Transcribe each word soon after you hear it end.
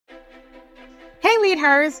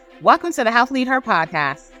Hers, welcome to the Health Lead Her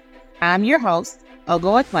podcast. I'm your host,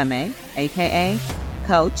 Ogo Ekweme, aka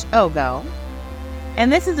Coach Ogo.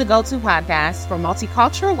 And this is a go-to podcast for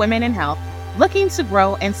multicultural women in health looking to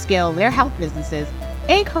grow and scale their health businesses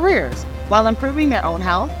and careers while improving their own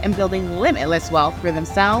health and building limitless wealth for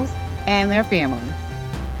themselves and their family.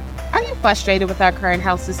 Are you frustrated with our current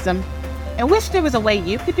health system and wish there was a way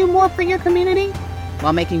you could do more for your community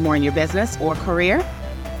while making more in your business or career?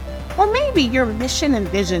 Or maybe you're mission and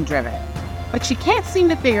vision driven, but you can't seem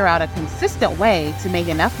to figure out a consistent way to make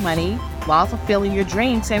enough money while fulfilling your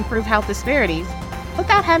dream to improve health disparities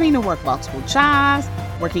without having to work multiple jobs,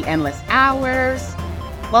 working endless hours.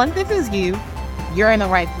 Well, if this is you, you're in the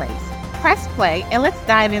right place. Press play and let's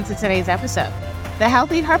dive into today's episode. The Health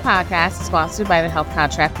Lead Her podcast is sponsored by the Health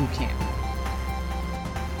Contract Bootcamp.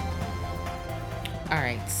 All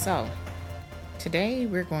right, so today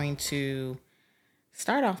we're going to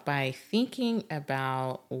start off by thinking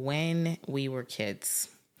about when we were kids.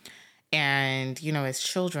 And, as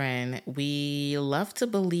children, we love to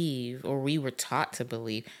believe, or we were taught to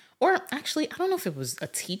believe, or actually, I don't know if it was a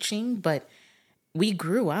teaching, but we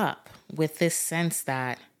grew up with this sense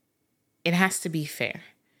that it has to be fair.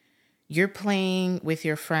 You're playing with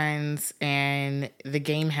your friends and the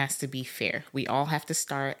game has to be fair. We all have to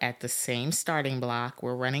start at the same starting block.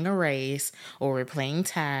 We're running a race, or we're playing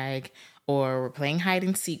tag, or we're playing hide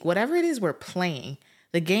and seek. Whatever it is we're playing,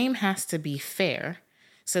 the game has to be fair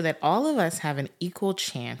so that all of us have an equal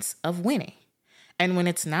chance of winning. And when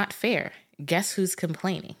it's not fair, guess who's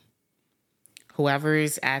complaining?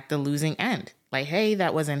 Whoever's at the losing end. Like, hey,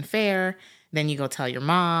 that wasn't fair. Then you go tell your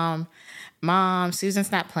mom,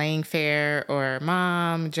 Susan's not playing fair, or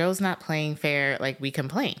Mom, Joe's not playing fair. Like, we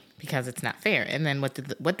complain because it's not fair. And then what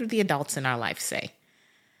do the adults in our life say?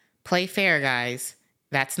 Play fair, guys.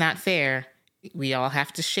 That's not fair. We all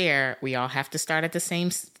have to share. We all have to start at the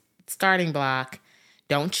same starting block.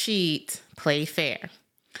 Don't cheat. Play fair.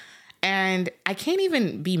 And I can't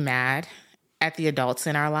even be mad at the adults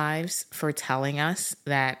in our lives for telling us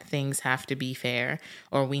that things have to be fair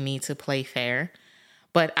or we need to play fair.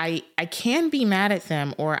 But I can be mad at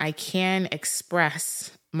them, or I can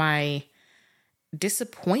express my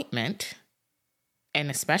disappointment. And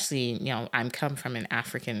especially, I'm come from an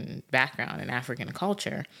African background, an African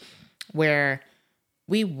culture, where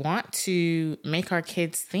we want to make our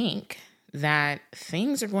kids think that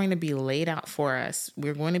things are going to be laid out for us.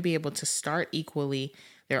 We're going to be able to start equally.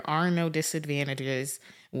 There are no disadvantages.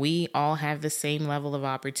 We all have the same level of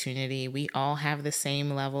opportunity. We all have the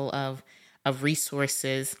same level of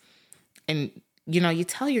resources. And you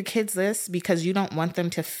tell your kids this because you don't want them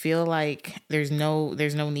to feel like there's no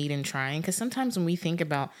need in trying. Because sometimes when we think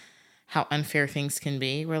about how unfair things can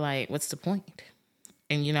be, we're like, what's the point?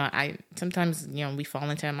 And, sometimes we fall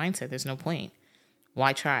into a mindset. There's no point.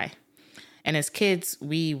 Why try? And as kids,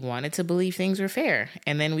 we wanted to believe things were fair.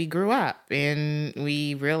 And then we grew up and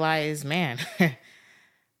we realized, man,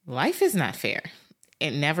 life is not fair.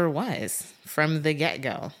 It never was from the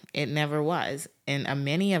get-go. It never was. And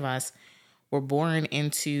many of us were born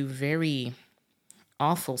into very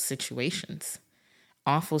awful situations,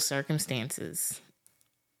 awful circumstances,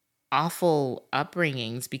 awful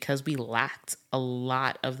upbringings because we lacked a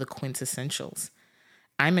lot of the quintessentials.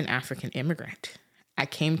 I'm an African immigrant. I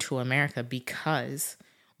came to America because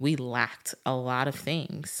we lacked a lot of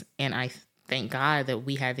things. And I thank God that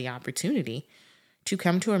we had the opportunity to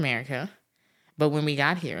come to America. But when we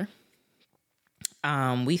got here,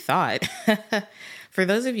 we thought, for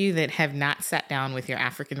those of you that have not sat down with your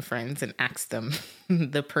African friends and asked them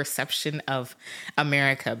the perception of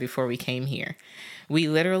America before we came here, we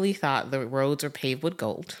literally thought the roads are paved with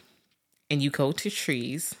gold, and you go to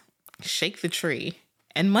trees, shake the tree,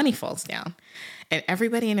 and money falls down. And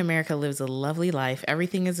everybody in America lives a lovely life.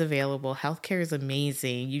 Everything is available. Healthcare is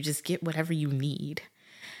amazing. You just get whatever you need.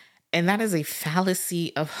 And that is a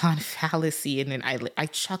fallacy upon fallacy. And then I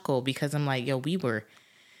chuckle because I'm like,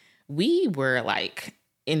 we were like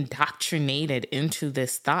indoctrinated into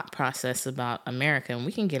this thought process about America. And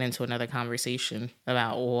we can get into another conversation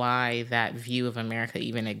about why that view of America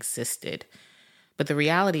even existed. But the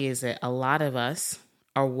reality is that a lot of us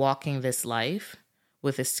are walking this life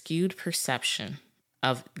with a skewed perception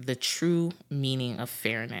of the true meaning of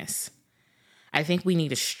fairness. I think we need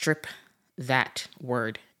to strip that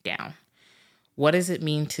word down. What does it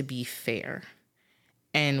mean to be fair?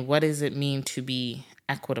 And what does it mean to be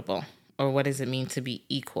equitable? Or what does it mean to be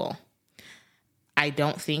equal? I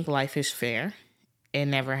don't think life is fair. It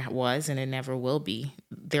never was and it never will be.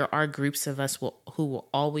 There are groups of us who will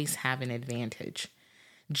always have an advantage.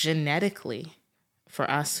 Genetically, for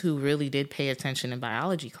us who really did pay attention in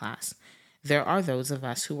biology class, there are those of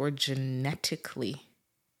us who are genetically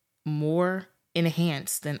more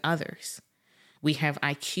enhanced than others. We have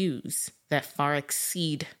IQs that far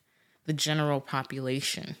exceed the general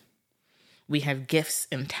population. We have gifts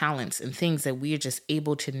and talents and things that we are just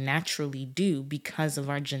able to naturally do because of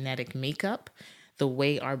our genetic makeup, the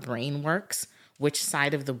way our brain works, which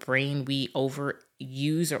side of the brain we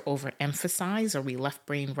overuse or overemphasize. Are we left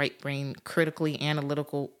brain, right brain, critically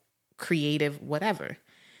analytical, creative, whatever?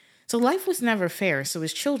 So life was never fair. So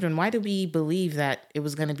as children, why did we believe that it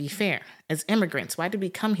was going to be fair? As immigrants, why did we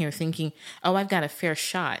come here thinking, oh, I've got a fair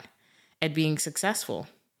shot at being successful?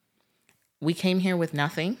 We came here with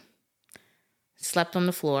nothing, slept on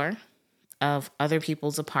the floor of other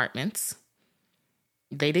people's apartments.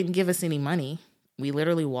 They didn't give us any money. We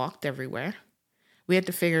literally walked everywhere. We had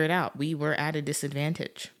to figure it out. We were at a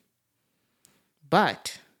disadvantage.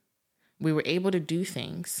 But we were able to do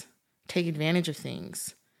things, take advantage of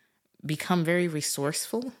things, become very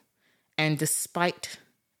resourceful. And despite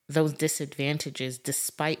those disadvantages,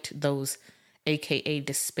 despite those AKA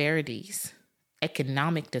disparities,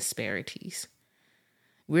 economic disparities,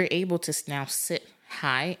 we're able to now sit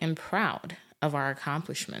high and proud of our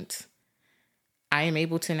accomplishments. I am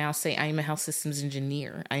able to now say I am a health systems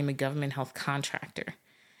engineer. I am a government health contractor.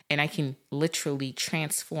 And I can literally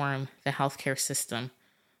transform the healthcare system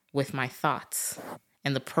with my thoughts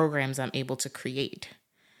and the programs I'm able to create.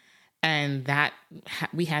 And that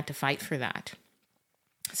we had to fight for that.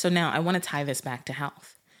 So now I want to tie this back to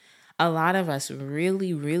health. A lot of us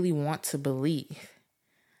really, really want to believe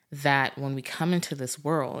that when we come into this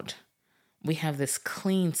world, we have this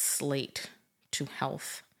clean slate to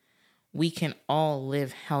health. We can all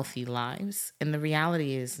live healthy lives. And the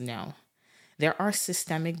reality is no. There are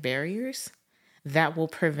systemic barriers that will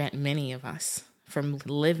prevent many of us from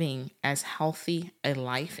living as healthy a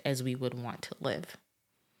life as we would want to live.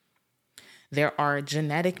 There are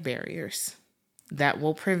genetic barriers that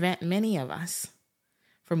will prevent many of us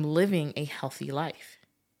from living a healthy life.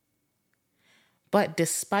 But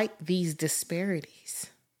despite these disparities,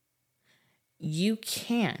 you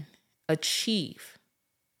can achieve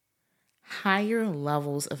higher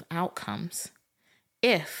levels of outcomes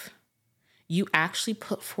if you actually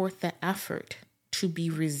put forth the effort to be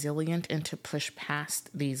resilient and to push past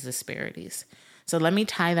these disparities. So let me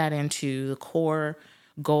tie that into the core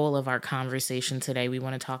goal of our conversation today. We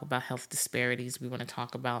want to talk about health disparities. We want to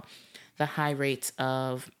talk about the high rates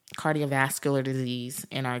of cardiovascular disease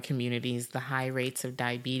in our communities, the high rates of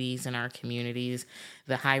diabetes in our communities,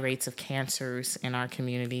 the high rates of cancers in our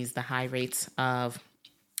communities, the high rates of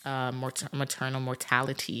maternal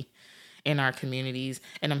mortality in our communities.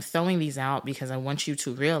 And I'm throwing these out because I want you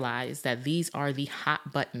to realize that these are the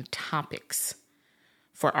hot button topics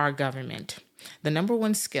for our government. The number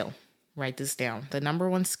one skill, write this down, the number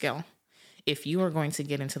one skill, if you are going to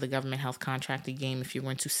get into the government health contracting game, if you're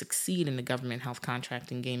going to succeed in the government health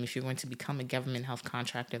contracting game, if you're going to become a government health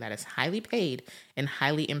contractor that is highly paid and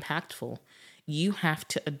highly impactful, you have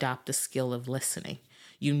to adopt the skill of listening.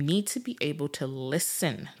 You need to be able to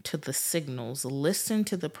listen to the signals, listen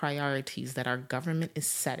to the priorities that our government is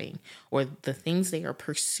setting or the things they are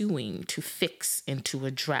pursuing to fix and to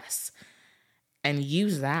address, and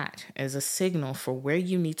use that as a signal for where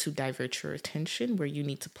you need to divert your attention, where you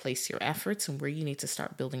need to place your efforts, and where you need to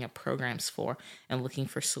start building up programs for and looking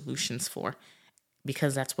for solutions for,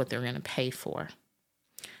 because that's what they're going to pay for.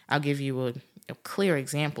 I'll give you a clear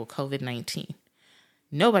example, COVID-19.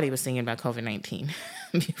 Nobody was thinking about COVID-19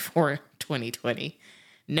 before 2020.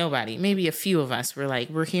 Nobody. Maybe a few of us were like,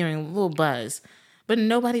 we're hearing a little buzz, but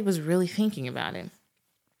nobody was really thinking about it.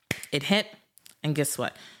 It hit, and guess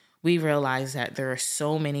what? We realized that there are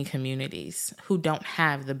so many communities who don't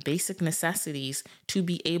have the basic necessities to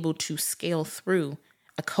be able to scale through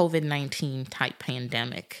a COVID-19 type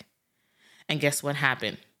pandemic. And guess what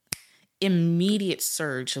happened? Immediate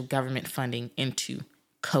surge of government funding into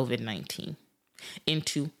COVID-19,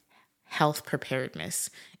 into health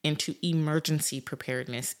preparedness, into emergency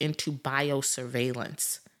preparedness, into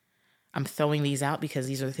biosurveillance. I'm throwing these out because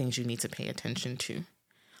these are the things you need to pay attention to.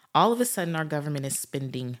 All of a sudden, our government is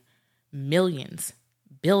spending millions,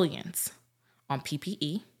 billions on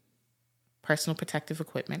PPE, personal protective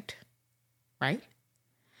equipment, right?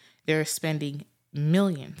 They're spending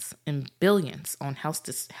millions and billions on health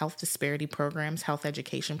disparity programs, health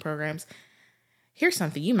education programs. Here's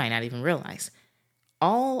something you might not even realize.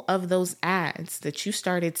 All of those ads that you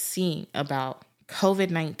started seeing about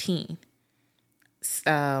COVID-19,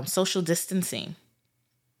 social distancing,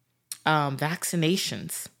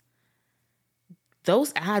 vaccinations,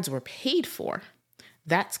 those ads were paid for.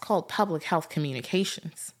 That's called public health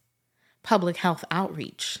communications, public health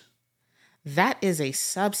outreach. That is a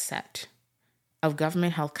subset of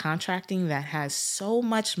government health contracting that has so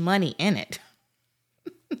much money in it.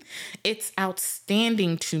 It's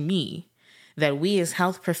outstanding to me that we as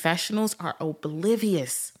health professionals are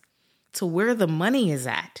oblivious to where the money is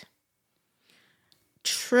at.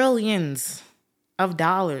 Trillions of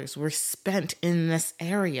dollars were spent in this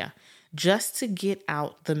area just to get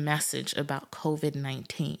out the message about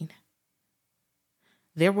COVID-19.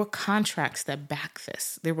 There were contracts that back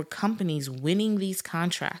this. There were companies winning these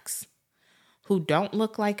contracts who don't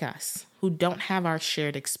look like us, who don't have our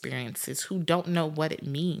shared experiences, who don't know what it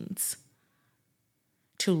means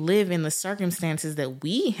to live in the circumstances that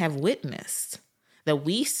we have witnessed, that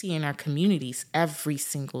we see in our communities every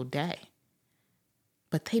single day.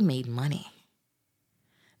 But they made money.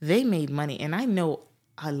 They made money. And I know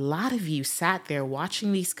a lot of you sat there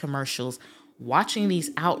watching these commercials, watching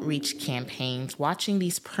these outreach campaigns, watching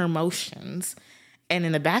these promotions. And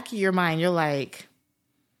in the back of your mind, you're like,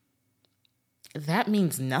 that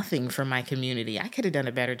means nothing for my community. I could have done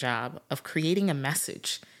a better job of creating a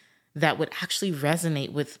message that would actually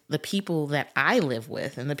resonate with the people that I live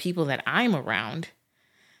with and the people that I'm around.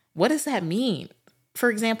 What does that mean? For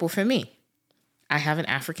example, for me, I have an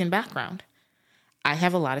African background. I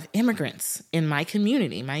have a lot of immigrants in my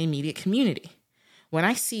community, my immediate community. When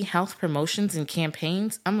I see health promotions and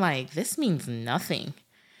campaigns, I'm like, this means nothing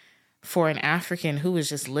for an African who is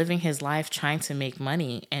just living his life trying to make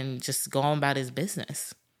money and just going about his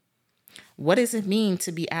business. What does it mean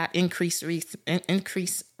to be at increased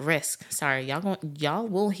risk? Sorry, y'all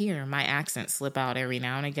will hear my accent slip out every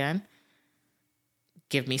now and again.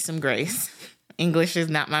 Give me some grace. English is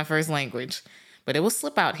not my first language, but it will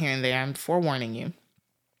slip out here and there. I'm forewarning you.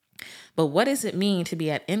 But what does it mean to be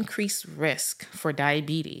at increased risk for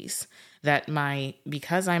diabetes?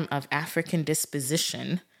 Because I'm of African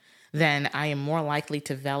disposition, then I am more likely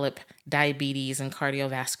to develop diabetes and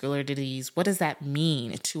cardiovascular disease. What does that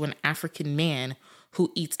mean to an African man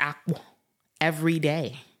who eats aqua every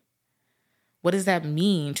day? What does that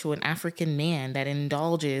mean to an African man that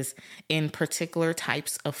indulges in particular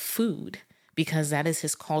types of food because that is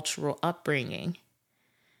his cultural upbringing?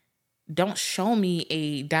 Don't show me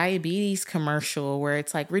a diabetes commercial where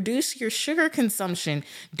it's like, reduce your sugar consumption.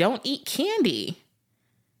 Don't eat candy.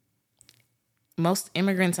 Most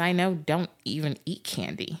immigrants I know don't even eat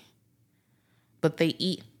candy, but they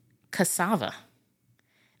eat cassava.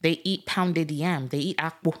 They eat pounded yam. They eat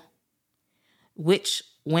aqua, which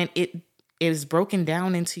when it is broken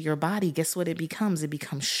down into your body, guess what it becomes? It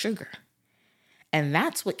becomes sugar. And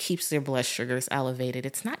that's what keeps their blood sugars elevated.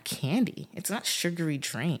 It's not candy. It's not sugary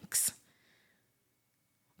drinks.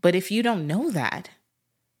 But if you don't know that,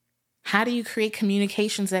 how do you create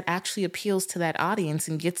communications that actually appeals to that audience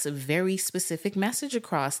and gets a very specific message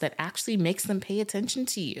across that actually makes them pay attention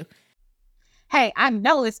to you? Hey, I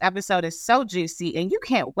know this episode is so juicy and you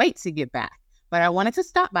can't wait to get back, but I wanted to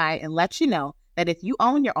stop by and let you know that if you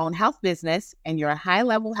own your own health business and you're a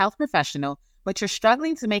high-level health professional, but you're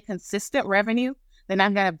struggling to make consistent revenue, then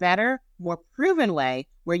I've got a better, more proven way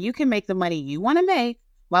where you can make the money you want to make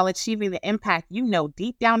while achieving the impact you know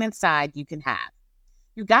deep down inside you can have.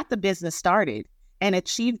 You got the business started and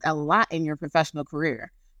achieved a lot in your professional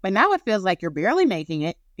career, but now it feels like you're barely making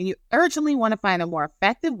it and you urgently want to find a more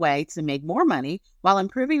effective way to make more money while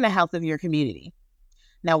improving the health of your community.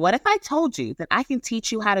 Now, what if I told you that I can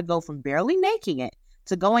teach you how to go from barely making it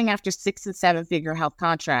to going after 6 and 7 figure health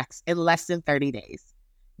contracts in less than 30 days?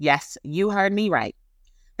 Yes, you heard me right.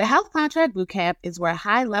 The Health Contract Bootcamp is where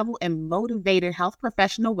high-level and motivated health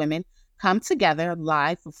professional women come together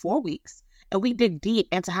live for 4 weeks, and we dig deep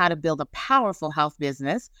into how to build a powerful health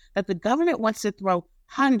business that the government wants to throw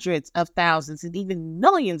hundreds of thousands and even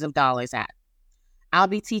millions of dollars at. I'll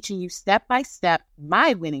be teaching you step-by-step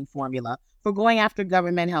my winning formula for going after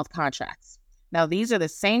government health contracts. Now, these are the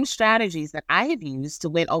same strategies that I have used to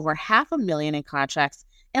win over $500,000 in contracts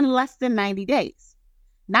in less than 90 days.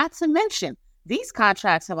 Not to mention, these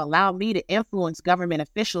contracts have allowed me to influence government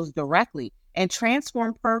officials directly and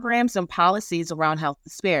transform programs and policies around health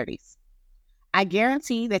disparities. I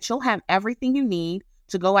guarantee that you'll have everything you need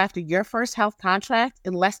to go after your first health contract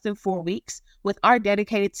in less than 4 weeks with our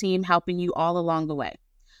dedicated team helping you all along the way.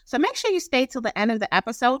 So make sure you stay till the end of the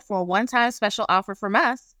episode for a one-time special offer from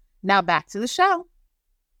us. Now back to the show.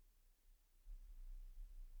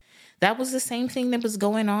 That was the same thing that was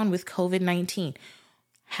going on with COVID-19.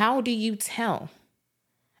 How do you tell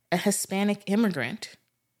a Hispanic immigrant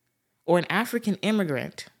or an African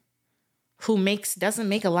immigrant who doesn't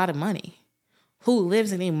make a lot of money, who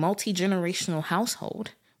lives in a multi-generational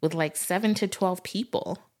household with like 7 to 12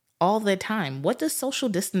 people all the time? What does social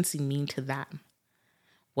distancing mean to them?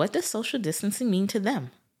 what does social distancing mean to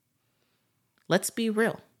them? Let's be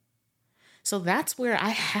real. So that's where I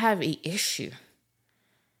have an issue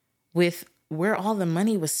with where all the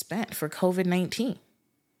money was spent for COVID-19.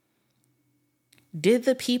 Did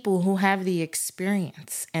the people who have the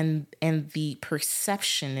experience and the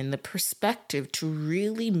perception and the perspective to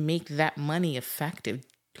really make that money effective,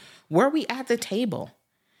 were we at the table?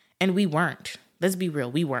 And we weren't. Let's be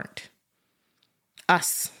real, we weren't.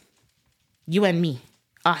 Us, you and me,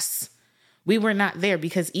 us. We were not there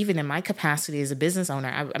because even in my capacity as a business owner,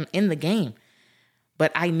 I'm in the game.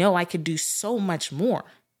 But I know I could do so much more.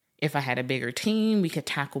 If I had a bigger team, we could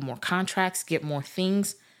tackle more contracts, get more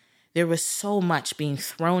things. There was so much being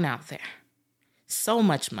thrown out there, so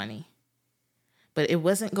much money, but it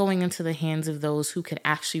wasn't going into the hands of those who could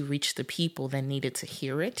actually reach the people that needed to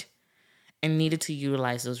hear it and needed to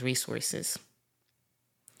utilize those resources.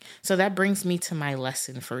 So that brings me to my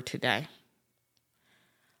lesson for today.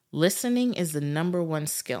 Listening is the number one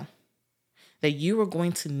skill that you are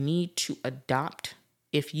going to need to adopt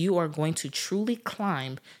if you are going to truly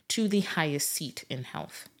climb to the highest seat in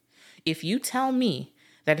health. If you tell me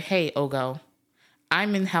that, hey, Ogo,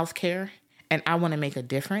 I'm in healthcare and I want to make a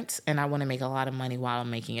difference and I want to make a lot of money while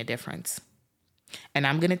I'm making a difference. And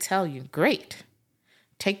I'm going to tell you, great,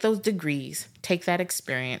 take those degrees, take that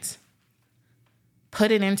experience,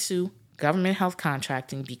 put it into government health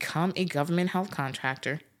contracting, become a government health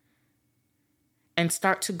contractor, and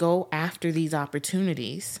start to go after these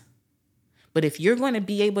opportunities. But if you're going to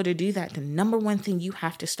be able to do that, the number one thing you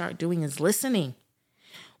have to start doing is listening.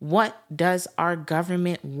 What does our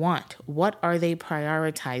government want? What are they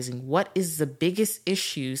prioritizing? What is the biggest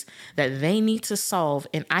issues that they need to solve?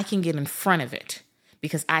 And I can get in front of it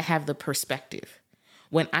because I have the perspective.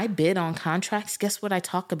 When I bid on contracts, guess what I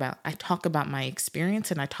talk about? I talk about my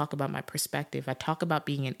experience and I talk about my perspective. I talk about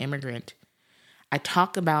being an immigrant. I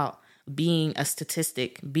talk about being a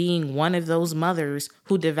statistic, being one of those mothers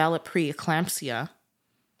who developed preeclampsia.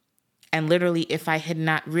 And literally, if I had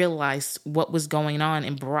not realized what was going on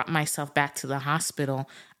and brought myself back to the hospital,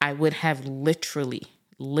 I would have literally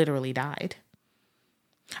died.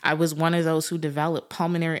 I was one of those who developed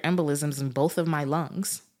pulmonary embolisms in both of my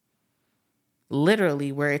lungs.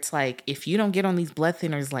 Literally, where it's like, if you don't get on these blood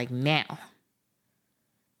thinners like now,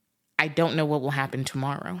 I don't know what will happen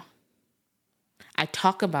tomorrow. I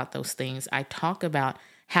talk about those things. I talk about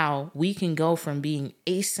how we can go from being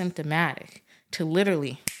asymptomatic to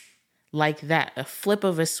literally like that, a flip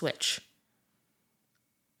of a switch,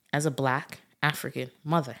 as a Black African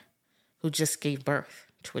mother who just gave birth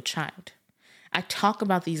to a child. I talk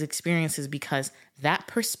about these experiences because that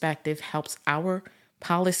perspective helps our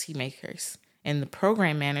policymakers and the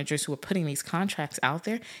program managers who are putting these contracts out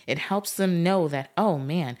there. It helps them know that, oh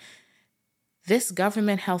man, this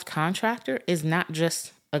government health contractor is not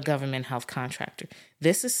just a government health contractor.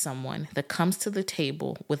 This is someone that comes to the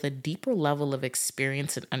table with a deeper level of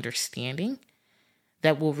experience and understanding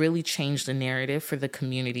that will really change the narrative for the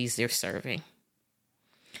communities they're serving.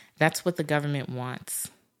 That's what the government wants.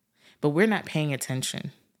 But we're not paying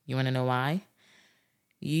attention. You want to know why?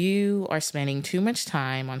 You are spending too much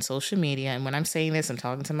time on social media. And when I'm saying this, I'm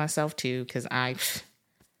talking to myself too, because I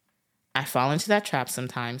fall into that trap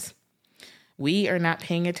sometimes. We are not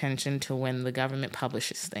paying attention to when the government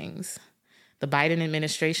publishes things. The Biden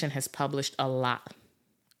administration has published a lot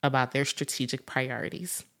about their strategic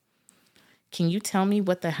priorities. Can you tell me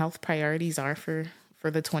what the health priorities are for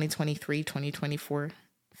the 2023-2024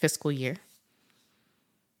 fiscal year?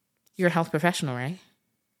 You're a health professional, right?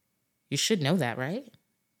 You should know that, right?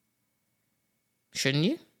 Shouldn't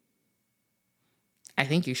you? I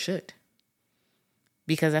think you should.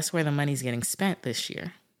 Because that's where the money's getting spent this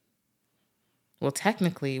year. Well,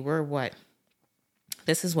 technically, we're what?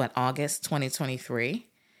 This is what, August 2023?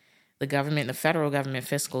 The federal government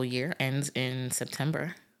fiscal year ends in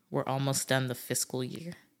September. We're almost done the fiscal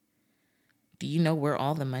year. Do you know where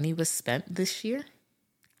all the money was spent this year?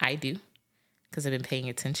 I do, because I've been paying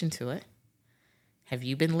attention to it. Have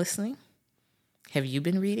you been listening? Have you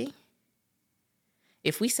been reading?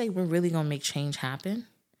 If we say we're really going to make change happen,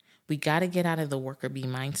 we got to get out of the worker bee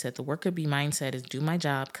mindset. The worker bee mindset is do my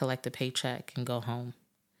job, collect a paycheck, and go home.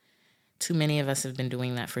 Too many of us have been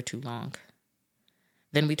doing that for too long.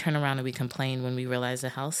 Then we turn around and we complain when we realize the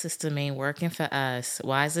health system ain't working for us.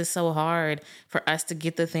 Why is it so hard for us to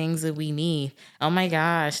get the things that we need? Oh my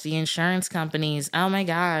gosh, the insurance companies. Oh my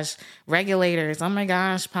gosh, regulators. Oh my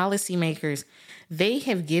gosh, policymakers. They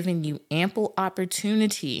have given you ample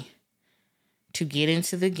opportunity to get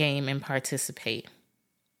into the game and participate.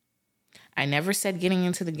 I never said getting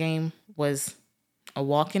into the game was a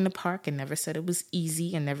walk in the park, and never said it was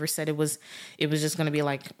easy, and never said it was just going to be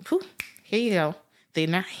like, whew, here you go. They're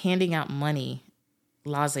not handing out money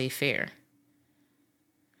laissez-faire.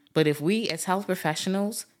 But if we as health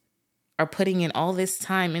professionals are putting in all this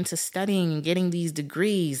time into studying and getting these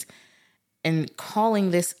degrees and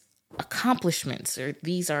calling this accomplishments, or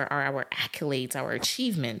these are our accolades, our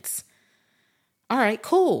achievements, all right,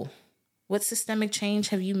 cool. What systemic change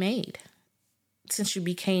have you made since you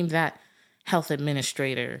became that health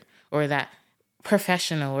administrator or that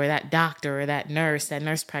professional or that doctor or that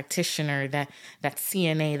nurse practitioner, that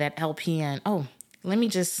CNA, that LPN? Oh, let me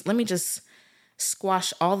just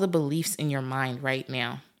squash all the beliefs in your mind right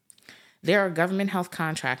now. There are government health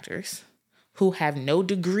contractors who have no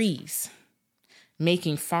degrees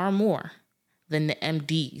making far more than the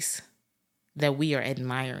MDs that we are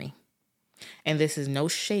admiring. And this is no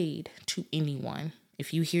shade to anyone.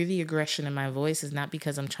 If you hear the aggression in my voice, it's not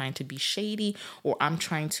because I'm trying to be shady or I'm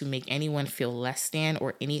trying to make anyone feel less than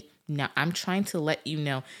or any. No, I'm trying to let you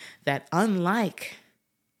know that unlike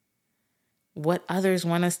what others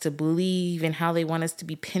want us to believe and how they want us to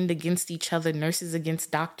be pinned against each other, nurses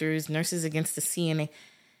against doctors, nurses against the CNA,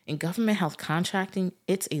 in government health contracting,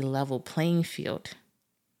 it's a level playing field.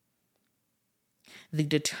 The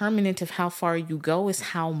determinant of how far you go is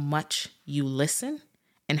how much you listen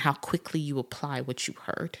and how quickly you apply what you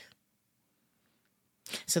heard.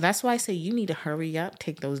 So that's why I say you need to hurry up,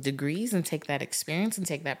 take those degrees and take that experience and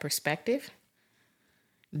take that perspective,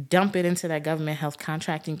 dump it into that government health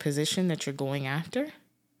contracting position that you're going after,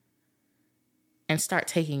 and start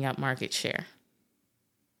taking up market share.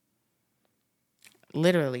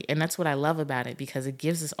 Literally. And that's what I love about it, because it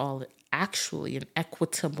gives us all actually an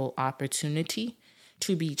equitable opportunity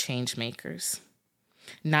to be change makers.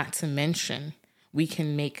 Not to mention, we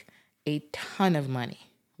can make a ton of money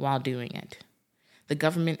while doing it. The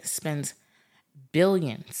government spends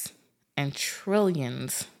billions and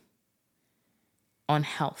trillions on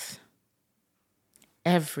health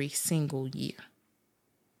every single year.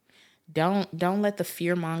 Don't let the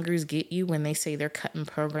fear mongers get you when they say they're cutting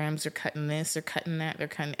programs, they're cutting this, they're cutting that, they're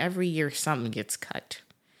cutting every year something gets cut.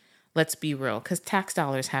 Let's be real, because tax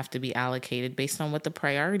dollars have to be allocated based on what the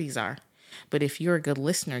priorities are. But if you're a good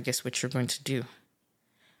listener, guess what you're going to do?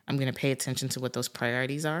 I'm going to pay attention to what those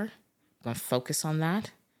priorities are. I'm going to focus on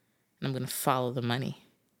that, and I'm going to follow the money.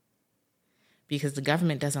 Because the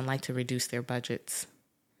government doesn't like to reduce their budgets.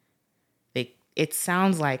 It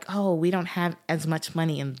sounds like, oh, we don't have as much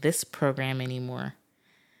money in this program anymore.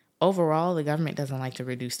 Overall, the government doesn't like to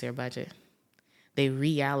reduce their budget. They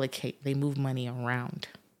reallocate, they move money around.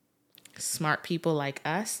 Smart people like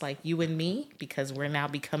us, like you and me, because we're now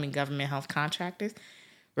becoming government health contractors,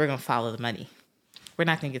 we're going to follow the money. We're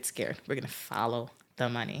not going to get scared. We're going to follow the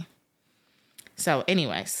money. So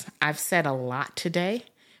anyways, I've said a lot today,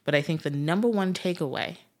 but I think the number one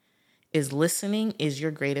takeaway is listening is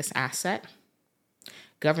your greatest asset.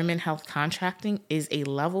 Government health contracting is a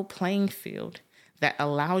level playing field that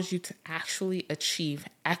allows you to actually achieve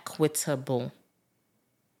equitable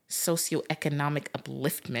socioeconomic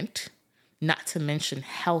upliftment, not to mention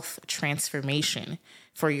health transformation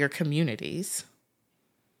for your communities.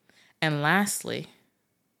 And lastly,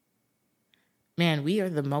 man, we are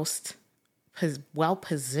the most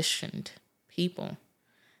well-positioned people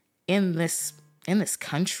in this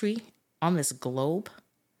country, on this globe,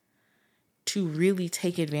 to really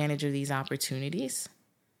take advantage of these opportunities,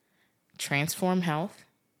 transform health,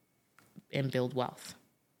 and build wealth.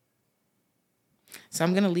 So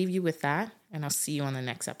I'm going to leave you with that, and I'll see you on the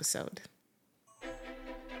next episode.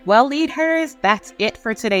 Well, Leaders, that's it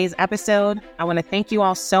for today's episode. I want to thank you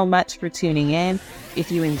all so much for tuning in.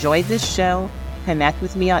 If you enjoyed this show, connect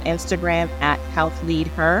with me on Instagram at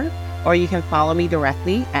HealthLeadHer, or you can follow me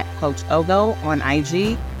directly at Coach Ogo on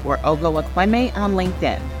IG or Ogo Ekweme on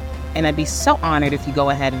LinkedIn. And I'd be so honored if you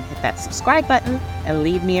go ahead and hit that subscribe button and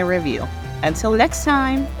leave me a review. Until next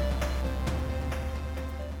time.